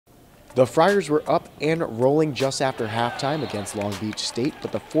The Friars were up and rolling just after halftime against Long Beach State,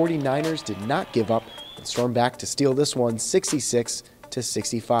 but the 49ers did not give up and stormed back to steal this one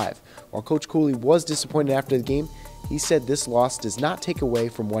 66-65. While Coach Cooley was disappointed after the game, he said this loss does not take away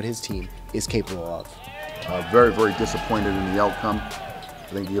from what his team is capable of. Very, very disappointed in the outcome.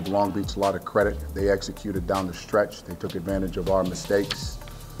 I think you give Long Beach a lot of credit. They executed down the stretch. They took advantage of our mistakes.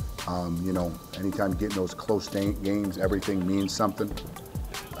 Anytime you get in those close games, everything means something.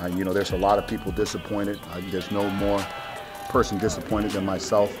 There's a lot of people disappointed. There's no more person disappointed than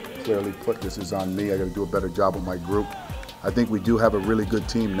myself. Clearly put, this is on me. I got to do a better job with my group. I think we do have a really good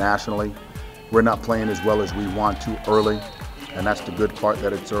team nationally. We're not playing as well as we want to early, and that's the good part,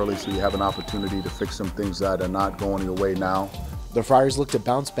 that it's early, so you have an opportunity to fix some things that are not going your way now. The Friars look to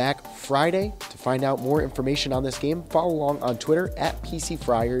bounce back Friday. To find out more information on this game, follow along on Twitter at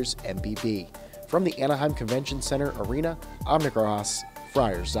PCFriersMBB. From the Anaheim Convention Center Arena, I'm Nick Ross,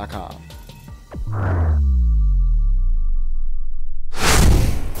 Friars.com.